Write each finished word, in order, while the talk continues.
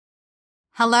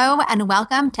Hello and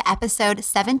welcome to episode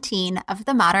 17 of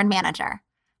The Modern Manager.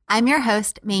 I'm your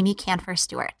host, Mamie Canfer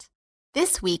Stewart.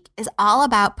 This week is all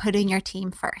about putting your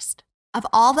team first. Of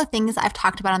all the things I've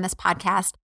talked about on this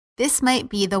podcast, this might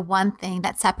be the one thing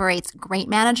that separates great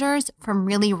managers from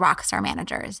really rockstar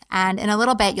managers, and in a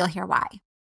little bit you'll hear why.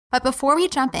 But before we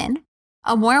jump in,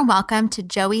 a warm welcome to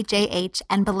Joey J.H.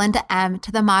 and Belinda M.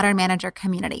 to the Modern Manager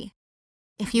community.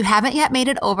 If you haven't yet made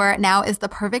it over, now is the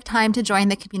perfect time to join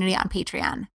the community on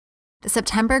Patreon. The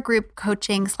September group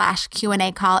coaching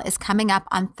 /Q&A call is coming up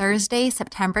on Thursday,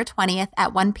 September 20th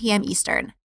at 1 p.m.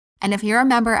 Eastern. And if you're a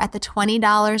member at the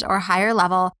 $20 or higher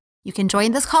level, you can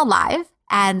join this call live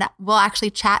and we'll actually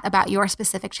chat about your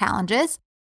specific challenges.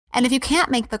 And if you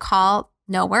can't make the call,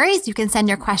 no worries. You can send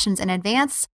your questions in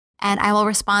advance and I will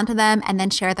respond to them and then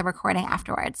share the recording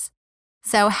afterwards.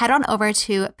 So head on over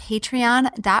to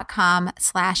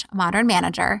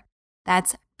patreon.com/modernmanager.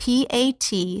 That's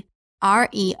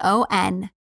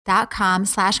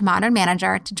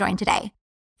patreon.com/modernmanager to join today.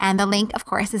 And the link, of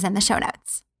course, is in the show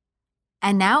notes.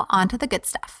 And now on to the good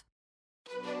stuff.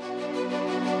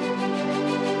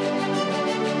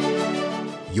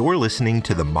 You're listening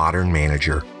to The Modern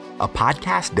Manager, a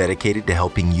podcast dedicated to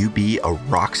helping you be a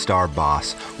rockstar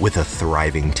boss with a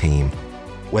thriving team.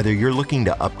 Whether you're looking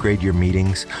to upgrade your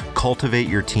meetings, cultivate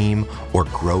your team, or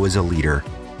grow as a leader,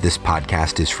 this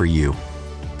podcast is for you.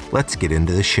 Let's get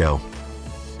into the show.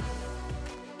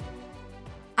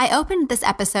 I opened this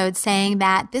episode saying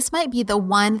that this might be the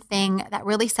one thing that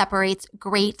really separates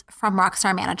great from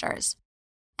rockstar managers.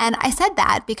 And I said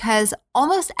that because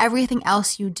almost everything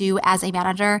else you do as a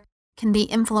manager can be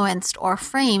influenced or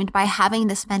framed by having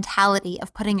this mentality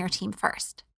of putting your team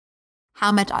first.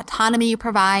 How much autonomy you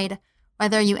provide,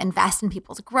 whether you invest in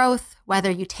people's growth, whether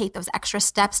you take those extra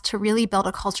steps to really build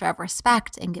a culture of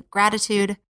respect and give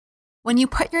gratitude. When you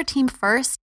put your team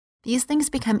first, these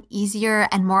things become easier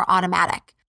and more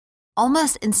automatic,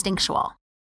 almost instinctual.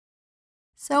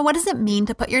 So what does it mean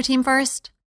to put your team first?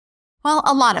 Well,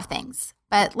 a lot of things,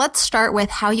 but let's start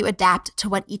with how you adapt to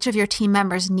what each of your team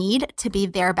members need to be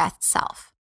their best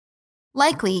self.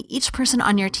 Likely, each person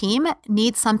on your team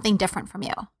needs something different from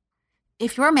you.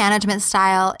 If your management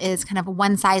style is kind of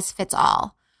one size fits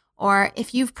all, or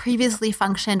if you've previously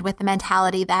functioned with the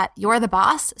mentality that you're the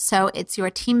boss, so it's your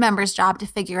team members' job to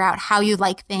figure out how you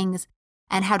like things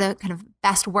and how to kind of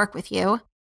best work with you,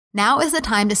 now is the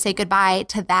time to say goodbye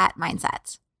to that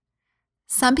mindset.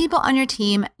 Some people on your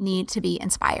team need to be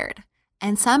inspired,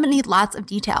 and some need lots of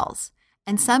details,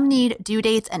 and some need due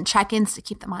dates and check-ins to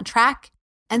keep them on track,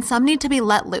 and some need to be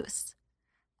let loose.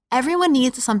 Everyone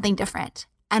needs something different.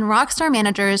 And rockstar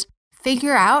managers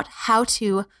figure out how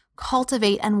to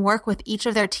cultivate and work with each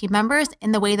of their team members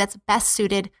in the way that's best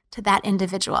suited to that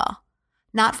individual,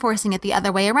 not forcing it the other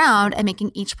way around and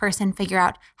making each person figure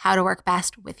out how to work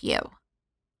best with you.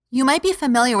 You might be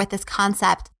familiar with this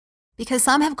concept because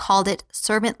some have called it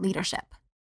servant leadership.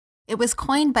 It was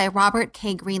coined by Robert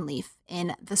K. Greenleaf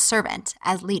in The Servant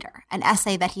as Leader, an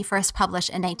essay that he first published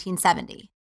in 1970.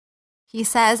 He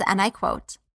says, and I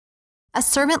quote, "A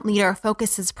servant leader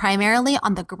focuses primarily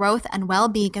on the growth and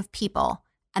well-being of people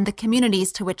and the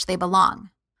communities to which they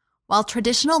belong. While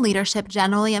traditional leadership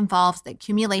generally involves the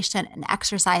accumulation and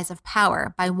exercise of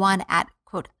power by one at,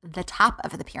 quote, the top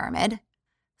of the pyramid,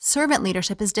 servant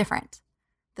leadership is different.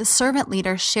 The servant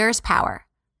leader shares power,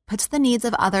 puts the needs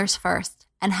of others first,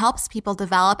 and helps people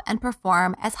develop and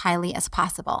perform as highly as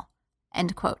possible."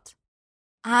 End quote.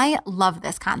 I love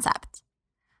this concept.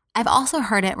 I've also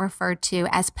heard it referred to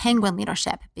as penguin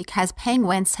leadership because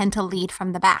penguins tend to lead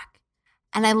from the back.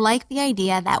 And I like the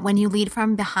idea that when you lead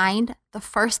from behind, the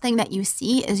first thing that you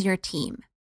see is your team.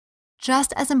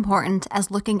 Just as important as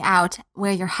looking out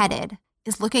where you're headed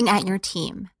is looking at your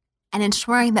team and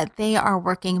ensuring that they are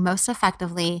working most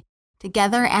effectively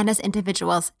together and as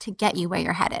individuals to get you where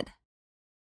you're headed.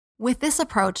 With this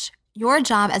approach, your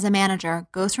job as a manager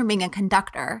goes from being a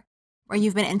conductor, where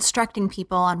you've been instructing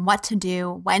people on what to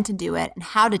do, when to do it, and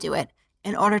how to do it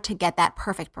in order to get that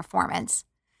perfect performance,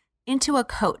 into a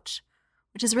coach,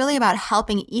 which is really about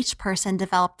helping each person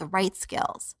develop the right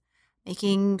skills,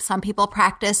 making some people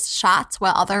practice shots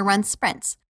while others run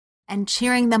sprints, and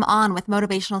cheering them on with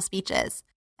motivational speeches,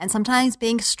 and sometimes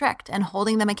being strict and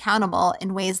holding them accountable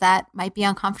in ways that might be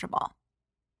uncomfortable.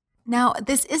 Now,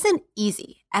 this isn't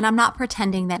easy, and I'm not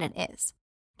pretending that it is.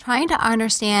 Trying to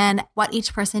understand what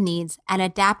each person needs and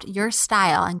adapt your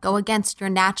style and go against your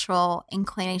natural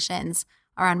inclinations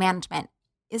around management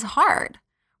is hard.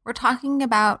 We're talking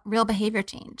about real behavior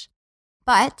change.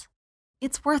 But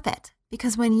it's worth it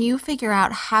because when you figure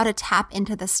out how to tap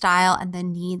into the style and the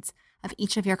needs of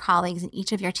each of your colleagues and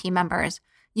each of your team members,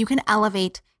 you can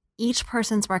elevate each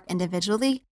person's work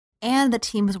individually and the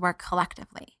team's work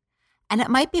collectively. And it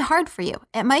might be hard for you.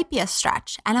 It might be a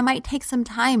stretch, and it might take some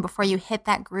time before you hit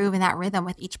that groove and that rhythm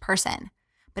with each person.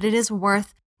 But it is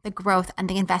worth the growth and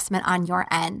the investment on your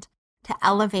end to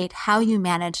elevate how you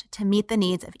manage to meet the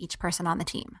needs of each person on the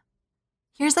team.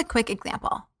 Here's a quick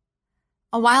example.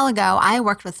 A while ago, I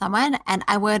worked with someone, and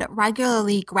I would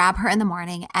regularly grab her in the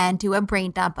morning and do a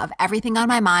brain dump of everything on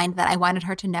my mind that I wanted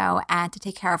her to know and to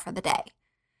take care of for the day.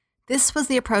 This was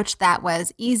the approach that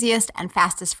was easiest and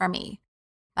fastest for me.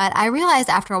 But I realized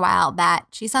after a while that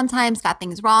she sometimes got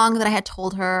things wrong that I had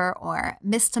told her or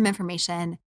missed some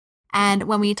information. And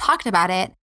when we talked about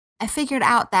it, I figured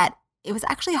out that it was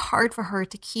actually hard for her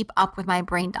to keep up with my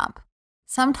brain dump.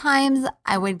 Sometimes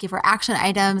I would give her action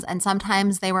items, and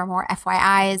sometimes they were more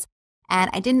FYIs, and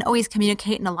I didn't always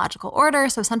communicate in a logical order.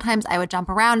 So sometimes I would jump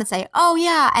around and say, oh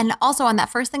yeah, and also on that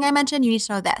first thing I mentioned, you need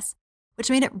to know this, which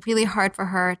made it really hard for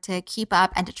her to keep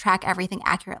up and to track everything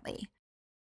accurately.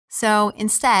 So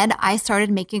instead, I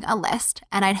started making a list,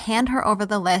 and I'd hand her over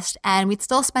the list, and we'd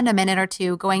still spend a minute or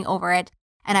two going over it,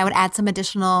 and I would add some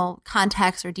additional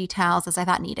context or details as I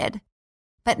thought needed.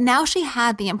 But now she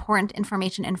had the important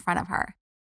information in front of her.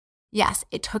 Yes,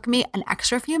 it took me an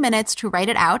extra few minutes to write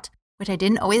it out, which I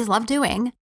didn't always love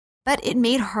doing, but it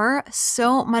made her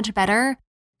so much better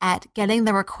at getting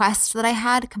the requests that I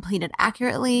had completed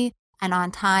accurately and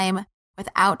on time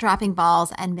without dropping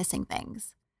balls and missing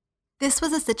things. This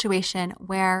was a situation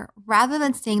where, rather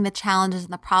than seeing the challenges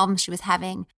and the problems she was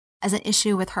having as an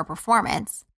issue with her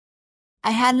performance,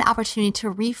 I had an opportunity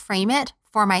to reframe it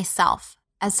for myself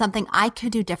as something I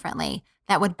could do differently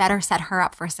that would better set her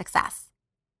up for success.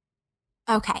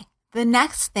 Okay, the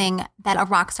next thing that a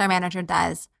rockstar manager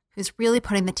does, who's really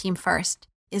putting the team first,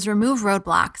 is remove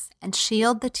roadblocks and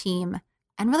shield the team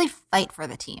and really fight for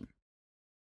the team.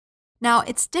 Now,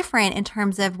 it's different in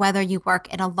terms of whether you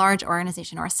work in a large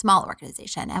organization or a small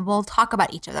organization, and we'll talk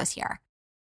about each of those here.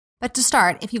 But to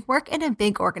start, if you work in a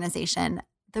big organization,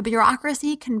 the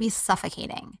bureaucracy can be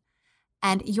suffocating,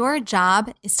 and your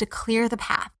job is to clear the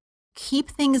path, keep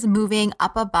things moving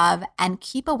up above, and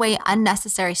keep away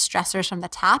unnecessary stressors from the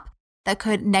top that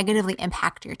could negatively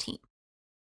impact your team.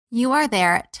 You are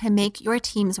there to make your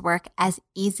team's work as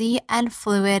easy and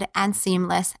fluid and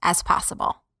seamless as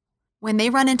possible. When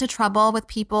they run into trouble with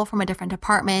people from a different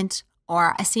department,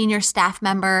 or a senior staff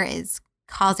member is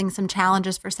causing some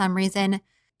challenges for some reason,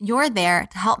 you're there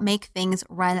to help make things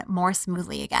run more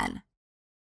smoothly again.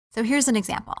 So here's an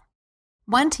example.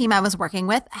 One team I was working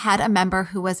with had a member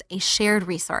who was a shared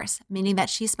resource, meaning that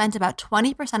she spent about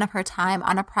 20% of her time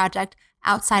on a project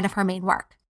outside of her main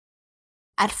work.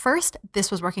 At first, this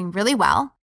was working really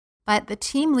well, but the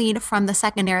team lead from the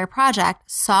secondary project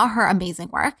saw her amazing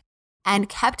work and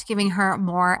kept giving her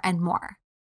more and more.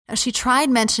 Now, she tried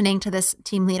mentioning to this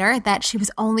team leader that she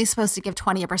was only supposed to give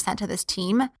 20% to this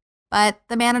team, but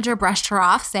the manager brushed her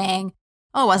off, saying,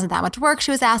 oh, it wasn't that much work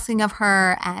she was asking of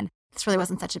her, and this really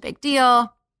wasn't such a big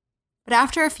deal. But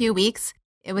after a few weeks,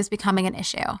 it was becoming an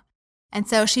issue. And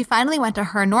so she finally went to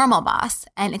her normal boss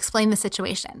and explained the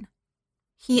situation.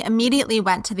 He immediately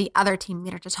went to the other team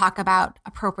leader to talk about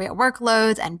appropriate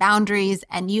workloads and boundaries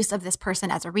and use of this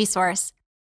person as a resource.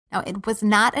 Now, it was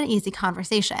not an easy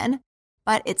conversation,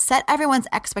 but it set everyone's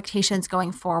expectations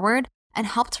going forward and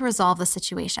helped to resolve the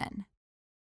situation.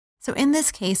 So in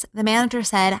this case, the manager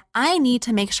said, I need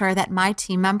to make sure that my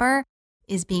team member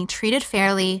is being treated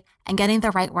fairly and getting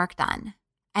the right work done.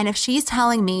 And if she's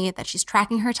telling me that she's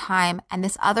tracking her time and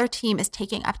this other team is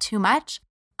taking up too much,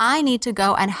 I need to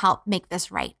go and help make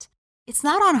this right. It's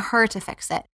not on her to fix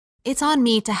it. It's on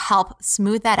me to help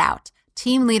smooth that out,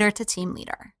 team leader to team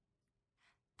leader.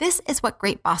 This is what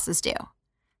great bosses do.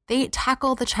 They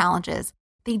tackle the challenges.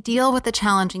 They deal with the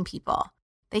challenging people.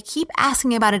 They keep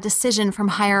asking about a decision from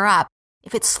higher up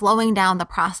if it's slowing down the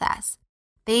process.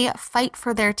 They fight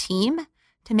for their team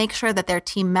to make sure that their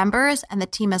team members and the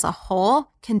team as a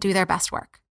whole can do their best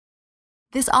work.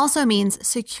 This also means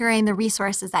securing the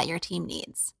resources that your team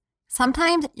needs.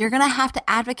 Sometimes you're going to have to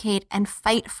advocate and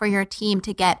fight for your team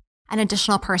to get an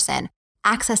additional person,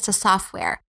 access to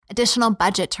software, additional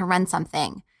budget to run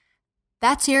something.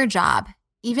 That's your job,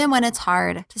 even when it's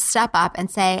hard, to step up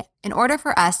and say, in order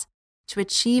for us to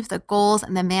achieve the goals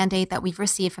and the mandate that we've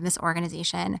received from this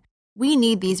organization, we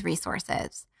need these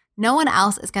resources. No one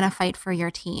else is going to fight for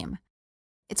your team.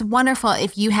 It's wonderful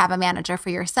if you have a manager for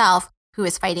yourself who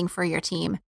is fighting for your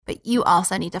team, but you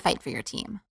also need to fight for your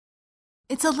team.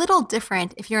 It's a little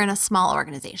different if you're in a small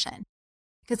organization,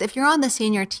 because if you're on the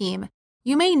senior team,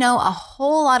 you may know a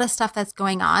whole lot of stuff that's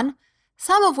going on,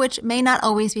 some of which may not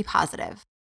always be positive.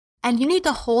 And you need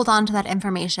to hold on to that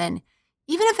information,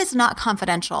 even if it's not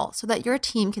confidential, so that your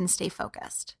team can stay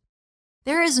focused.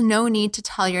 There is no need to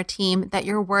tell your team that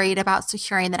you're worried about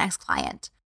securing the next client,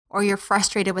 or you're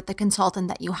frustrated with the consultant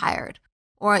that you hired,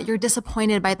 or you're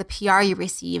disappointed by the PR you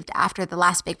received after the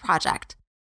last big project,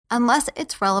 unless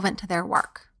it's relevant to their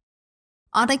work.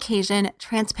 On occasion,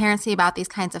 transparency about these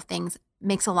kinds of things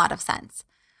makes a lot of sense,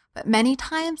 but many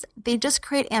times they just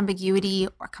create ambiguity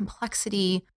or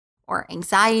complexity or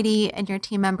anxiety in your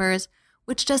team members,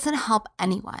 which doesn't help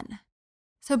anyone.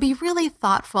 So be really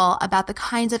thoughtful about the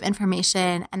kinds of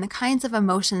information and the kinds of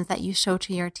emotions that you show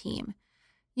to your team.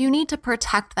 You need to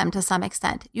protect them to some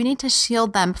extent. You need to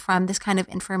shield them from this kind of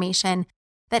information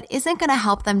that isn't going to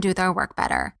help them do their work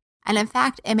better. And in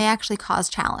fact, it may actually cause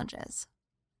challenges.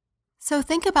 So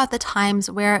think about the times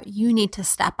where you need to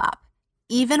step up,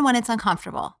 even when it's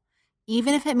uncomfortable,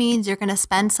 even if it means you're going to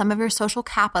spend some of your social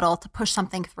capital to push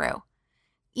something through,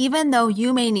 even though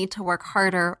you may need to work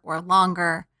harder or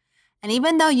longer, and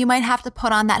even though you might have to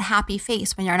put on that happy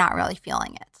face when you're not really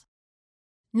feeling it.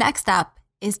 Next up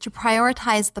is to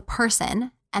prioritize the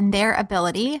person and their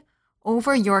ability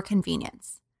over your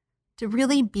convenience, to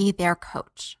really be their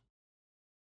coach.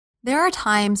 There are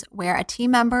times where a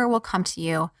team member will come to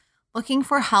you looking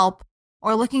for help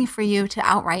or looking for you to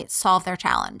outright solve their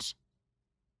challenge.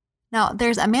 Now,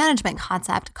 there's a management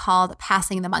concept called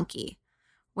passing the monkey,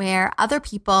 where other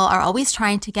people are always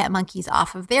trying to get monkeys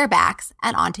off of their backs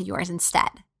and onto yours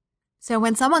instead. So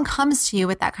when someone comes to you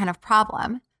with that kind of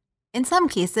problem, in some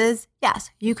cases,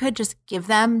 yes, you could just give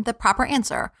them the proper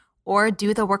answer or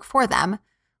do the work for them,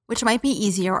 which might be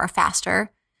easier or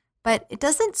faster, but it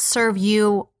doesn't serve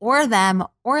you or them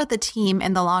or the team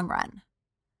in the long run.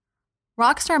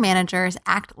 Rockstar managers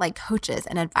act like coaches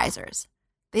and advisors.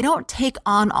 They don't take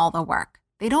on all the work.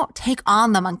 They don't take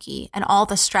on the monkey and all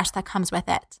the stress that comes with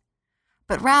it,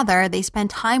 but rather they spend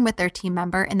time with their team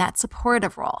member in that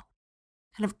supportive role,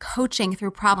 kind of coaching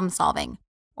through problem solving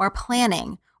or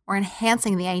planning or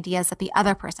enhancing the ideas that the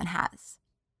other person has.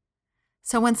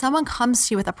 So when someone comes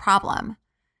to you with a problem,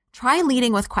 try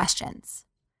leading with questions.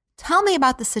 Tell me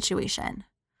about the situation.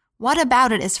 What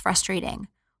about it is frustrating?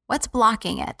 What's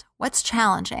blocking it? What's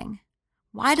challenging?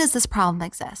 Why does this problem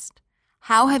exist?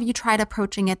 How have you tried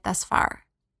approaching it thus far?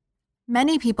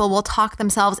 Many people will talk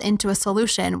themselves into a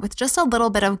solution with just a little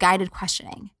bit of guided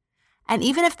questioning. And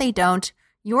even if they don't,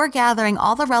 you're gathering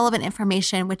all the relevant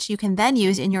information which you can then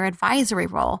use in your advisory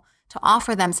role to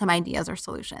offer them some ideas or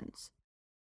solutions.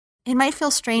 It might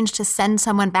feel strange to send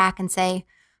someone back and say,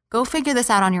 go figure this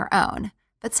out on your own,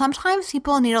 but sometimes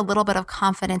people need a little bit of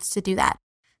confidence to do that.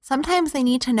 Sometimes they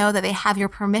need to know that they have your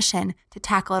permission to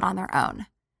tackle it on their own.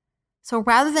 So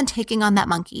rather than taking on that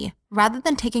monkey, rather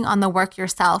than taking on the work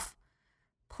yourself,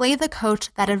 play the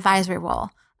coach, that advisory role.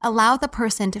 Allow the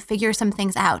person to figure some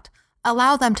things out.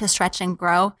 Allow them to stretch and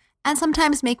grow, and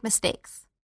sometimes make mistakes.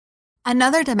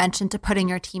 Another dimension to putting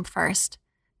your team first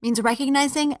means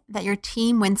recognizing that your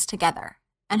team wins together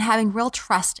and having real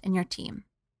trust in your team.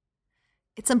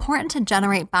 It's important to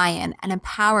generate buy-in and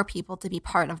empower people to be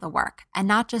part of the work and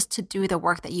not just to do the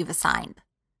work that you've assigned.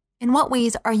 In what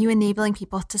ways are you enabling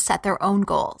people to set their own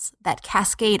goals that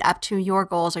cascade up to your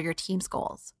goals or your team's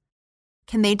goals?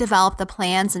 Can they develop the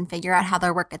plans and figure out how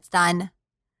their work gets done?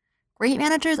 Great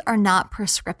managers are not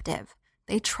prescriptive.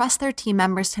 They trust their team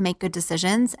members to make good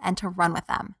decisions and to run with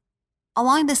them.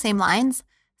 Along the same lines,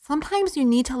 sometimes you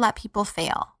need to let people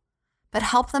fail, but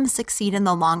help them succeed in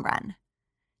the long run.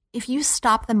 If you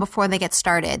stop them before they get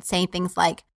started, saying things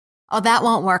like, oh, that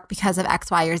won't work because of X,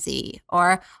 Y, or Z,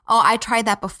 or, oh, I tried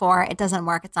that before, it doesn't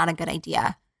work, it's not a good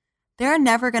idea, they're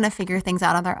never going to figure things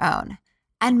out on their own.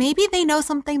 And maybe they know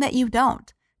something that you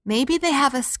don't. Maybe they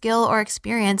have a skill or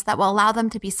experience that will allow them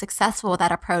to be successful with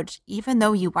that approach, even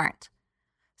though you weren't.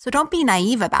 So don't be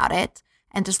naive about it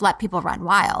and just let people run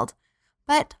wild,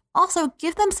 but also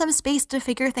give them some space to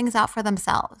figure things out for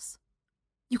themselves.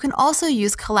 You can also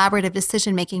use collaborative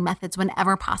decision-making methods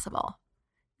whenever possible.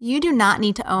 You do not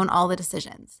need to own all the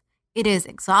decisions. It is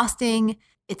exhausting,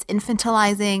 it's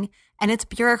infantilizing, and it's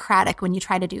bureaucratic when you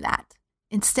try to do that.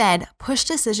 Instead, push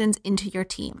decisions into your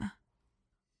team.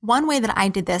 One way that I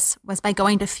did this was by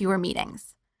going to fewer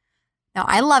meetings. Now,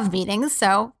 I love meetings,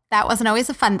 so that wasn't always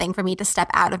a fun thing for me to step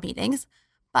out of meetings,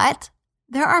 but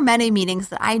there are many meetings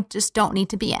that I just don't need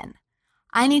to be in.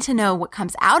 I need to know what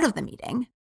comes out of the meeting.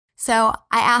 So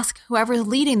I ask whoever's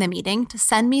leading the meeting to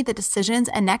send me the decisions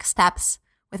and next steps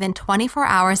within 24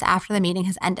 hours after the meeting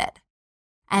has ended.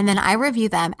 And then I review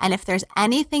them, and if there's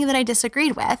anything that I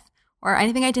disagreed with or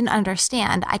anything I didn't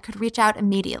understand, I could reach out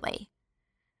immediately.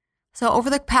 So over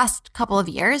the past couple of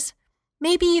years,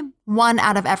 maybe 1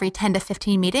 out of every 10 to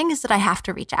 15 meetings did I have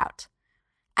to reach out.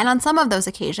 And on some of those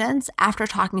occasions, after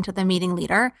talking to the meeting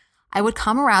leader, I would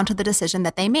come around to the decision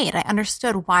that they made. I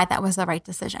understood why that was the right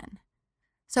decision.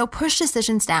 So push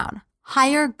decisions down,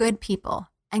 hire good people,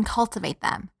 and cultivate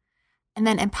them, and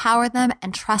then empower them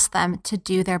and trust them to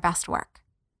do their best work.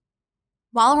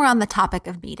 While we're on the topic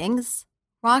of meetings,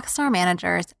 rockstar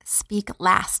managers speak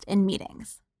last in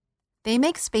meetings. They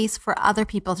make space for other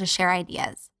people to share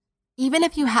ideas. Even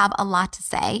if you have a lot to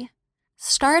say,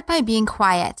 start by being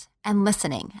quiet and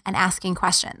listening and asking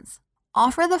questions.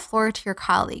 Offer the floor to your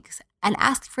colleagues and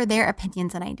ask for their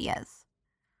opinions and ideas.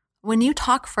 When you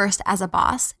talk first as a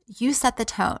boss, you set the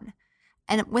tone.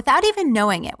 And without even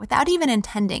knowing it, without even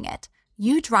intending it,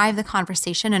 you drive the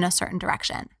conversation in a certain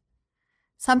direction.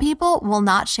 Some people will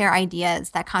not share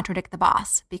ideas that contradict the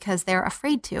boss because they're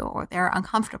afraid to or they're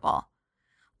uncomfortable.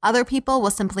 Other people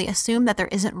will simply assume that there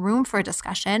isn't room for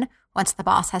discussion once the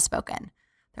boss has spoken.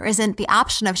 There isn't the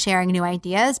option of sharing new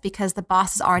ideas because the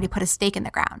boss has already put a stake in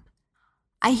the ground.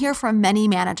 I hear from many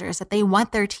managers that they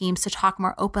want their teams to talk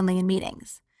more openly in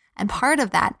meetings. And part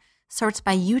of that starts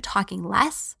by you talking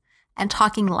less and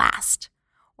talking last,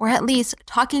 or at least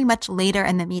talking much later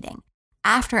in the meeting,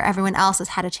 after everyone else has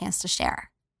had a chance to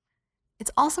share.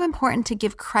 It's also important to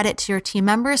give credit to your team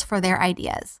members for their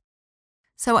ideas.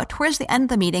 So towards the end of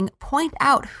the meeting, point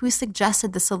out who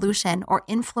suggested the solution or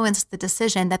influenced the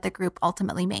decision that the group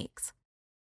ultimately makes.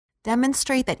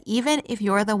 Demonstrate that even if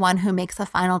you're the one who makes the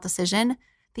final decision,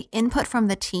 the input from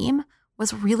the team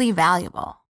was really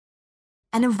valuable.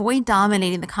 And avoid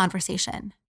dominating the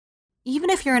conversation.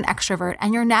 Even if you're an extrovert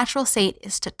and your natural state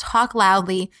is to talk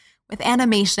loudly with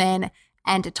animation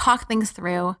and to talk things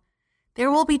through, there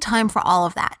will be time for all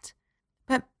of that.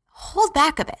 But hold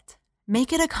back a bit.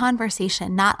 Make it a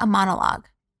conversation, not a monologue.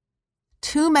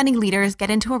 Too many leaders get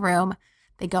into a room,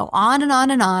 they go on and on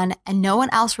and on, and no one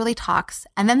else really talks,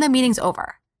 and then the meeting's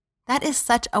over. That is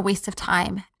such a waste of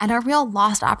time and a real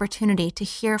lost opportunity to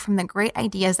hear from the great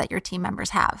ideas that your team members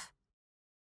have.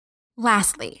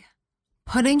 Lastly,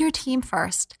 putting your team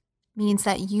first means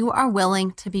that you are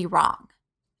willing to be wrong.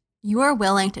 You are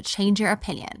willing to change your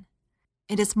opinion.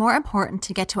 It is more important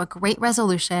to get to a great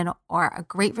resolution or a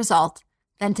great result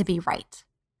than to be right.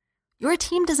 Your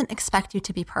team doesn't expect you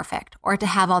to be perfect or to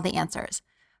have all the answers,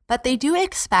 but they do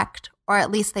expect, or at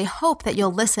least they hope, that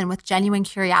you'll listen with genuine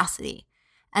curiosity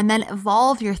and then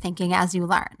evolve your thinking as you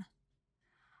learn.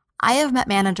 I have met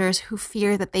managers who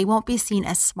fear that they won't be seen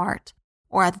as smart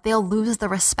or that they'll lose the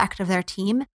respect of their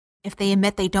team if they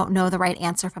admit they don't know the right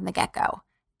answer from the get-go.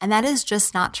 And that is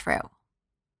just not true.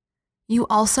 You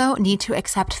also need to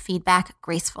accept feedback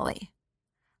gracefully.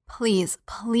 Please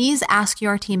ask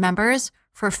your team members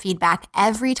for feedback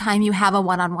every time you have a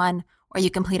one-on-one or you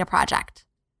complete a project.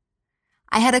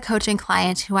 I had a coaching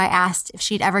client who I asked if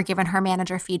she'd ever given her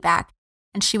manager feedback,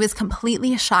 and she was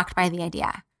completely shocked by the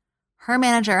idea. Her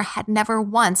manager had never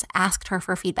once asked her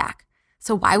for feedback,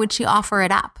 so why would she offer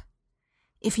it up?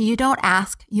 If you don't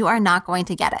ask, you are not going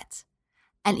to get it.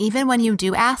 And even when you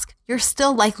do ask, you're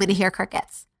still likely to hear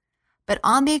crickets. But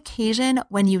on the occasion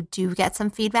when you do get some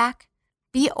feedback,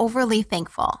 be overly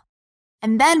thankful,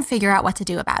 and then figure out what to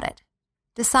do about it.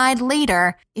 Decide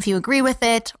later if you agree with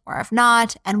it or if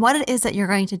not, and what it is that you're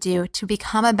going to do to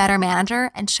become a better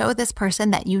manager and show this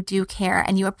person that you do care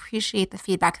and you appreciate the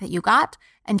feedback that you got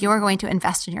and you're going to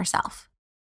invest in yourself.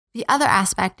 The other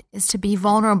aspect is to be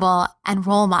vulnerable and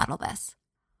role model this.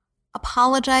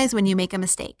 Apologize when you make a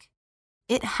mistake.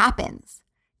 It happens.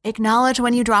 Acknowledge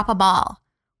when you drop a ball.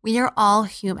 We are all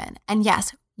human. And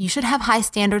yes, you should have high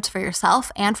standards for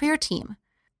yourself and for your team.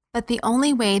 But the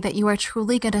only way that you are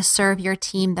truly going to serve your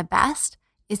team the best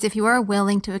is if you are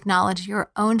willing to acknowledge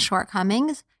your own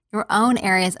shortcomings, your own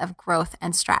areas of growth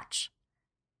and stretch.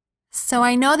 So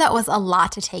I know that was a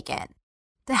lot to take in.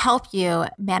 To help you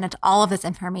manage all of this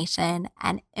information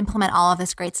and implement all of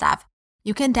this great stuff,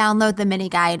 you can download the mini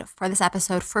guide for this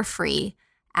episode for free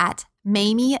at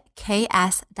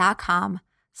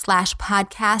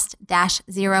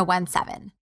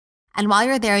mamieks.com/podcast-017. And while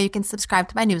you're there, you can subscribe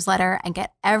to my newsletter and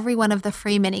get every one of the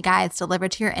free mini guides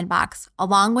delivered to your inbox,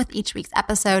 along with each week's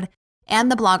episode and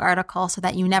the blog article so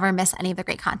that you never miss any of the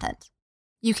great content.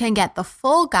 You can get the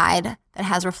full guide that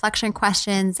has reflection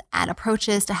questions and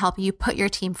approaches to help you put your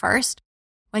team first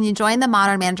when you join the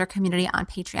Modern Manager community on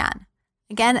Patreon.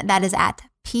 Again, that is at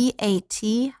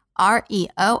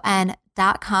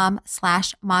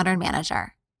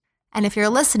patreon.com/modernmanager. And if you're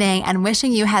listening and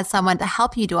wishing you had someone to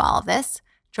help you do all of this,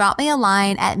 drop me a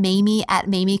line at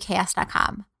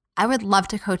mamie@mamieks.com. I would love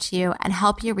to coach you and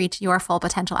help you reach your full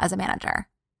potential as a manager.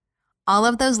 All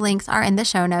of those links are in the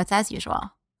show notes as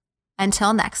usual.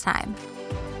 Until next time.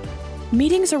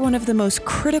 Meetings are one of the most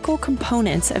critical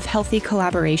components of healthy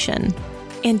collaboration,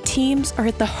 and teams are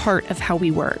at the heart of how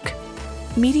we work.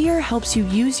 Meteor helps you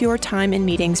use your time in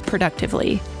meetings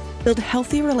productively, build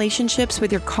healthy relationships with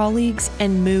your colleagues,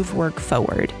 and move work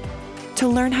forward. To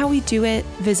learn how we do it,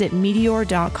 visit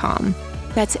meteor.com.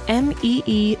 That's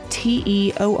MEETEOR.com.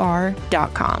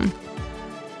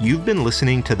 You've been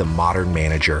listening to The Modern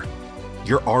Manager.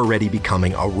 You're already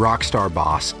becoming a rock star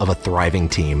boss of a thriving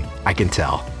team, I can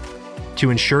tell. To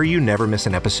ensure you never miss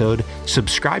an episode,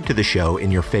 subscribe to the show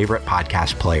in your favorite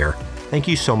podcast player. Thank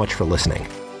you so much for listening.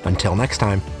 Until next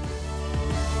time.